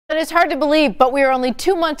It's hard to believe, but we are only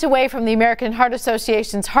 2 months away from the American Heart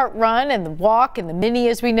Association's Heart Run and the Walk and the Mini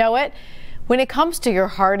as we know it. When it comes to your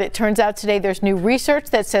heart, it turns out today there's new research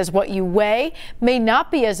that says what you weigh may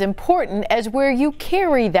not be as important as where you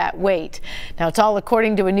carry that weight. Now, it's all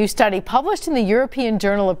according to a new study published in the European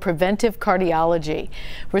Journal of Preventive Cardiology.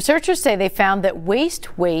 Researchers say they found that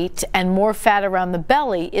waist weight and more fat around the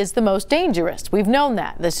belly is the most dangerous. We've known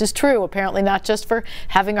that. This is true, apparently not just for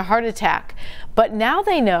having a heart attack. But now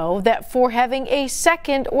they know that for having a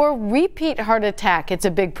second or repeat heart attack, it's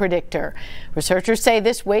a big predictor. Researchers say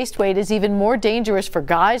this waist weight is even more dangerous for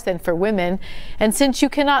guys than for women. And since you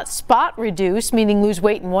cannot spot reduce, meaning lose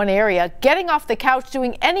weight in one area, getting off the couch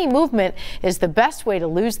doing any movement is the best way to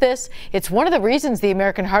lose this. It's one of the reasons the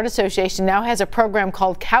American Heart Association now has a program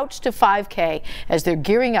called Couch to 5K as they're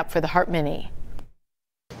gearing up for the Heart Mini.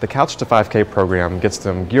 The Couch to 5K program gets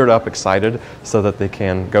them geared up, excited, so that they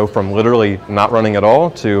can go from literally not running at all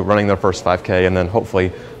to running their first 5K and then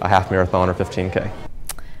hopefully a half marathon or 15K.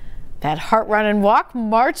 That Heart Run and Walk,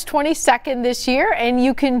 March 22nd this year, and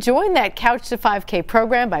you can join that Couch to 5K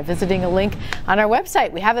program by visiting a link on our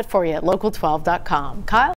website. We have it for you at local12.com. Kyle?